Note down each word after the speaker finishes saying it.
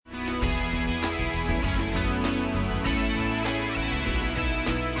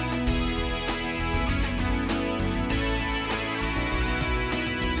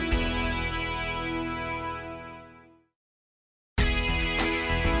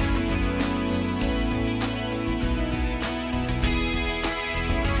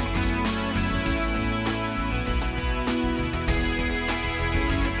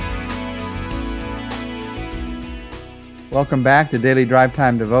Welcome back to Daily Drive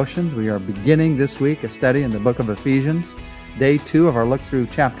Time Devotions. We are beginning this week a study in the book of Ephesians, day 2 of our look through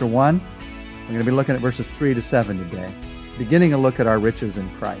chapter 1. We're going to be looking at verses 3 to 7 today, beginning a look at our riches in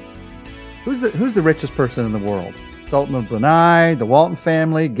Christ. Who's the richest person in the world? Sultan of Brunei, the Walton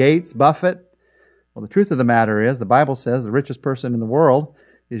family, Gates, Buffett? Well, the truth of the matter is, the Bible says the richest person in the world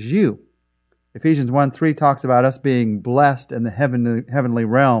is you. Ephesians 1:3 talks about us being blessed in the heavenly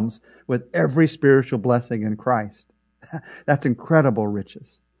realms with every spiritual blessing in Christ. That's incredible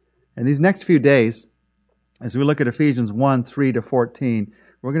riches. And these next few days, as we look at Ephesians 1:3 to 14,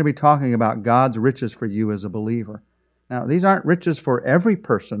 we're going to be talking about God's riches for you as a believer. Now, these aren't riches for every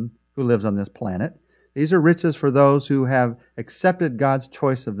person who lives on this planet. These are riches for those who have accepted God's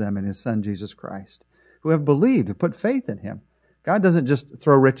choice of them in His Son, Jesus Christ, who have believed, who put faith in Him. God doesn't just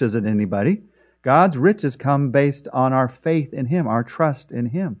throw riches at anybody. God's riches come based on our faith in Him, our trust in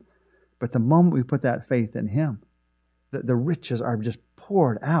Him. But the moment we put that faith in Him, the riches are just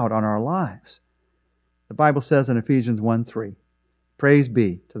poured out on our lives. The Bible says in Ephesians 1:3, "Praise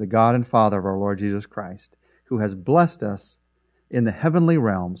be to the God and Father of our Lord Jesus Christ, who has blessed us in the heavenly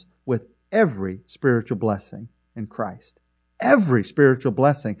realms with every spiritual blessing in Christ." Every spiritual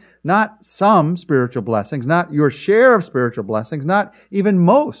blessing, not some spiritual blessings, not your share of spiritual blessings, not even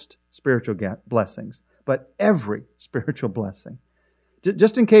most spiritual blessings, but every spiritual blessing.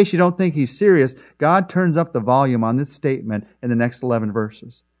 Just in case you don't think He's serious, God turns up the volume on this statement in the next 11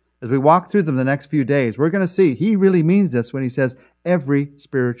 verses. As we walk through them the next few days, we're going to see He really means this when He says every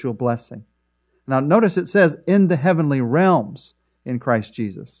spiritual blessing. Now notice it says in the heavenly realms in Christ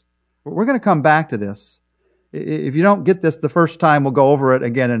Jesus. We're going to come back to this. If you don't get this the first time, we'll go over it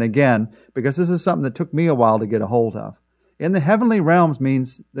again and again, because this is something that took me a while to get a hold of. In the heavenly realms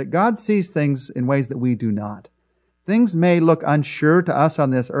means that God sees things in ways that we do not. Things may look unsure to us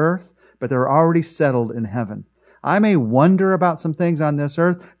on this earth, but they're already settled in heaven. I may wonder about some things on this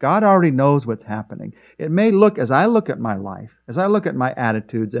earth. God already knows what's happening. It may look, as I look at my life, as I look at my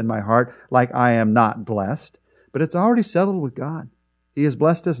attitudes and my heart, like I am not blessed, but it's already settled with God. He has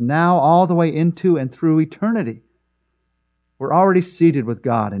blessed us now all the way into and through eternity. We're already seated with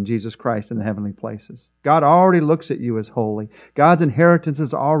God in Jesus Christ in the heavenly places. God already looks at you as holy. God's inheritance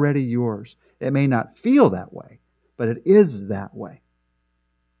is already yours. It may not feel that way, but it is that way.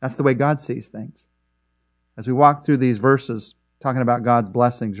 That's the way God sees things. As we walk through these verses talking about God's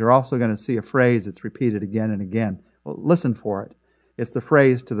blessings, you're also going to see a phrase that's repeated again and again. Well, listen for it. It's the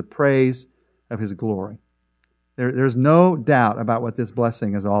phrase, "to the praise of His glory." There's no doubt about what this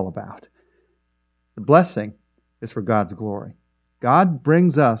blessing is all about. The blessing is for God's glory. God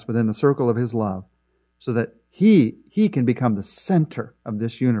brings us within the circle of His love so that He can become the center of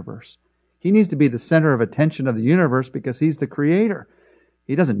this universe. He needs to be the center of attention of the universe because He's the Creator.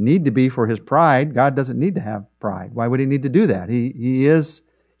 He doesn't need to be for His pride. God doesn't need to have pride. Why would He need to do that? He is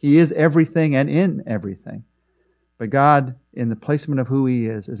everything and in everything. But God, in the placement of who He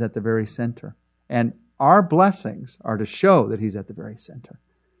is at the very center. And our blessings are to show that He's at the very center.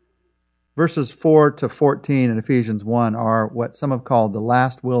 Verses 4 to 14 in Ephesians 1 are what some have called the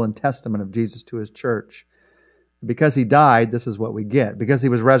last will and testament of Jesus to His church. Because He died, this is what we get. Because He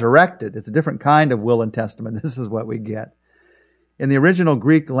was resurrected, it's a different kind of will and testament. This is what we get. In the original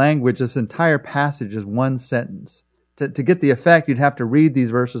Greek language, this entire passage is one sentence. To get the effect, you'd have to read these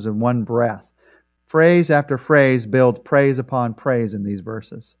verses in one breath. Phrase after phrase builds praise upon praise in these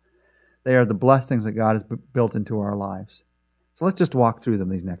verses. They are the blessings that God has built into our lives. So let's just walk through them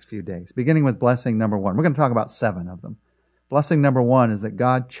these next few days, beginning with blessing number 1. We're going to talk about 7 of them. Blessing number 1 is that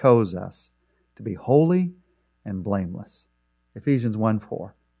God chose us to be holy and blameless. Ephesians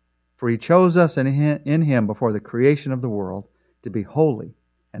 1:4. "For He chose us in Him before the creation of the world to be holy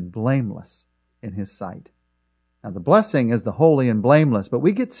and blameless in His sight." Now the blessing is the holy and blameless, but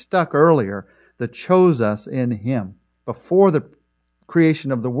we get stuck earlier, the chose us in Him before the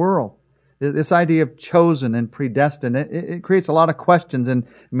creation of the world. This idea of chosen and predestined, it creates a lot of questions in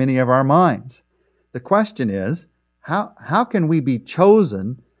many of our minds. The question is, how can we be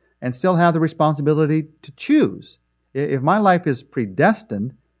chosen and still have the responsibility to choose? If my life is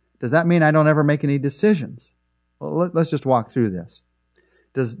predestined, does that mean I don't ever make any decisions? Well, let's just walk through this.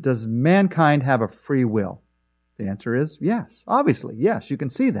 Does mankind have a free will? The answer is yes. Obviously, yes. You can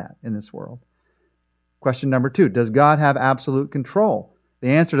see that in this world. Question number 2, does God have absolute control? The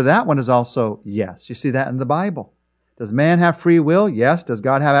answer to that one is also yes. You see that in the Bible. Does man have free will? Yes. Does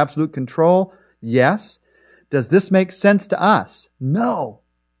God have absolute control? Yes. Does this make sense to us? No.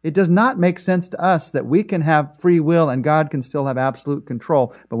 It does not make sense to us that we can have free will and God can still have absolute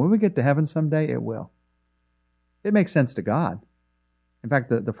control. But when we get to heaven someday, it will. It makes sense to God. In fact,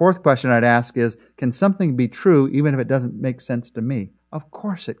 the fourth question I'd ask is, can something be true even if it doesn't make sense to me? Of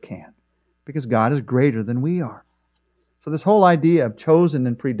course it can, because God is greater than we are. So this whole idea of chosen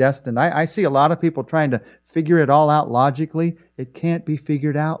and predestined, I see a lot of people trying to figure it all out logically. It can't be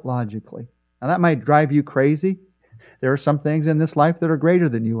figured out logically. Now that might drive you crazy. There are some things in this life that are greater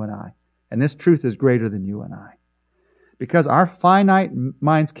than you and I. And this truth is greater than you and I. Because our finite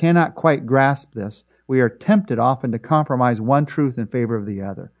minds cannot quite grasp this, we are tempted often to compromise one truth in favor of the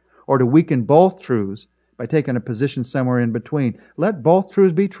other, or to weaken both truths by taking a position somewhere in between. Let both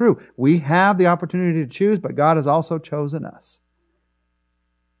truths be true. We have the opportunity to choose, but God has also chosen us.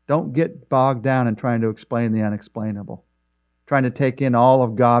 Don't get bogged down in trying to explain the unexplainable, trying to take in all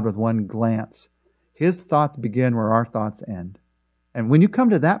of God with one glance. His thoughts begin where our thoughts end. And when you come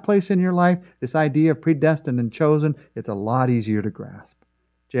to that place in your life, this idea of predestined and chosen, it's a lot easier to grasp.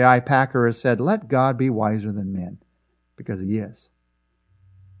 J.I. Packer has said, let God be wiser than men, because He is.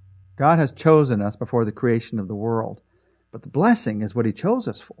 God has chosen us before the creation of the world, but the blessing is what He chose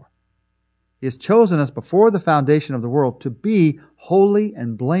us for. He has chosen us before the foundation of the world to be holy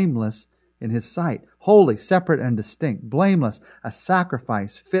and blameless in His sight. Holy, separate and distinct, blameless, a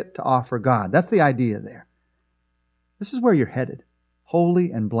sacrifice fit to offer God. That's the idea there. This is where you're headed.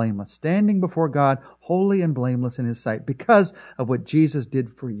 Holy and blameless, standing before God, holy and blameless in His sight because of what Jesus did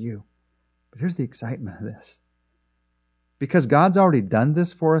for you. But here's the excitement of this. Because God's already done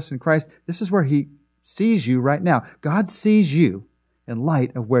this for us in Christ, this is where He sees you right now. God sees you in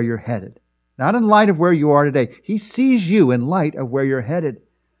light of where you're headed. Not in light of where you are today. He sees you in light of where you're headed.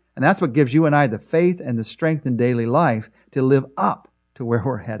 And that's what gives you and I the faith and the strength in daily life to live up to where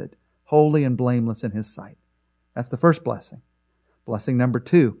we're headed. Holy and blameless in His sight. That's the first blessing. Blessing number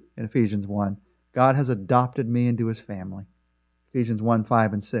 2 in Ephesians 1. God has adopted me into His family. Ephesians 1,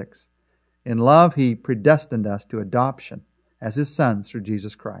 5, and 6. In love, He predestined us to adoption as His sons through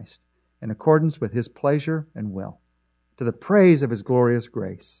Jesus Christ, in accordance with His pleasure and will, to the praise of His glorious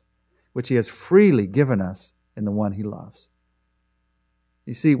grace, which He has freely given us in the one He loves.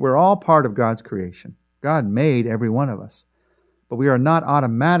 You see, we're all part of God's creation. God made every one of us. But we are not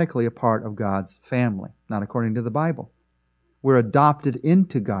automatically a part of God's family, not according to the Bible. We're adopted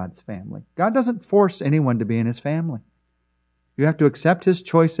into God's family. God doesn't force anyone to be in His family. You have to accept His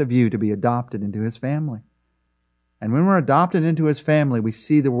choice of you to be adopted into His family. And when we're adopted into His family, we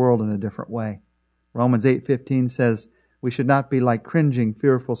see the world in a different way. Romans 8:15 says, we should not be like cringing,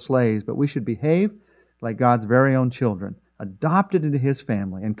 fearful slaves, but we should behave like God's very own children, adopted into His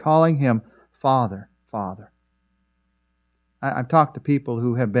family and calling Him Father, Father. I've talked to people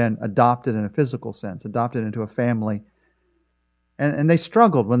who have been adopted in a physical sense, adopted into a family, and they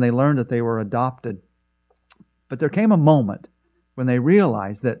struggled when they learned that they were adopted. But there came a moment when they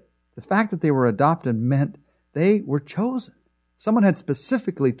realized that the fact that they were adopted meant they were chosen. Someone had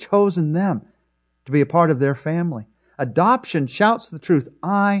specifically chosen them to be a part of their family. Adoption shouts the truth.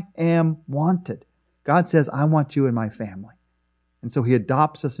 I am wanted. God says, I want you in my family. And so He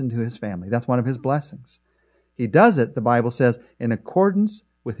adopts us into His family. That's one of His blessings. He does it, the Bible says, in accordance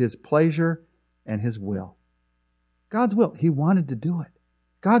with His pleasure and His will. God's will, He wanted to do it.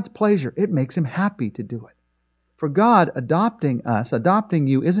 God's pleasure, it makes Him happy to do it. For God, adopting us, adopting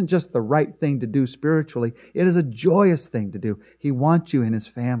you, isn't just the right thing to do spiritually. It is a joyous thing to do. He wants you in His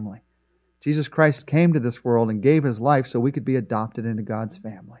family. Jesus Christ came to this world and gave His life so we could be adopted into God's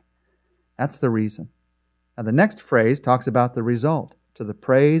family. That's the reason. Now, the next phrase talks about the result, to the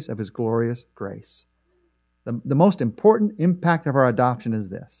praise of His glorious grace. The most important impact of our adoption is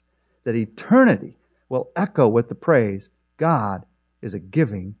this, that eternity will echo with the praise, God is a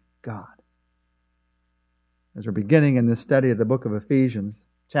giving God. As we're beginning in this study of the book of Ephesians,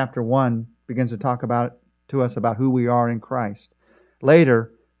 chapter 1 begins to talk to us about who we are in Christ.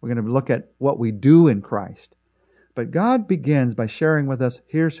 Later, we're going to look at what we do in Christ. But God begins by sharing with us,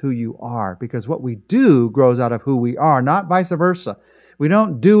 here's who you are, because what we do grows out of who we are, not vice versa. We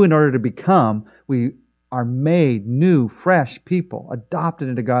don't do in order to become. We are made new, fresh people, adopted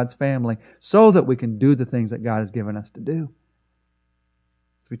into God's family, so that we can do the things that God has given us to do.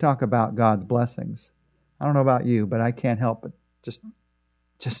 As we talk about God's blessings, I don't know about you, but I can't help but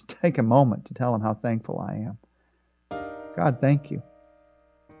just take a moment to tell Him how thankful I am. God, thank you.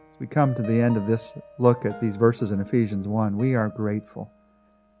 As we come to the end of this look at these verses in Ephesians 1, we are grateful.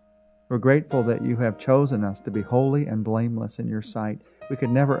 We're grateful that you have chosen us to be holy and blameless in your sight. We could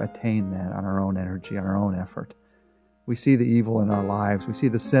never attain that on our own energy, on our own effort. We see the evil in our lives. We see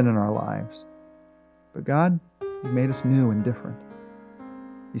the sin in our lives. But God, you made us new and different.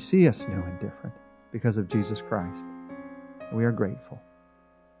 You see us new and different because of Jesus Christ. We are grateful.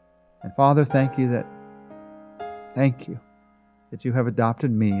 And Father, thank you. that you have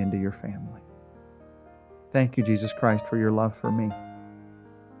adopted me into your family. Thank you, Jesus Christ, for your love for me.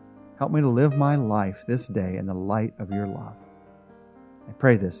 Help me to live my life this day in the light of your love. I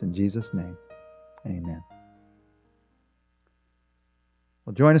pray this in Jesus' name. Amen.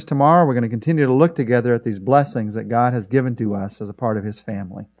 Well, join us tomorrow. We're going to continue to look together at these blessings that God has given to us as a part of His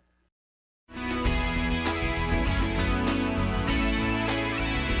family.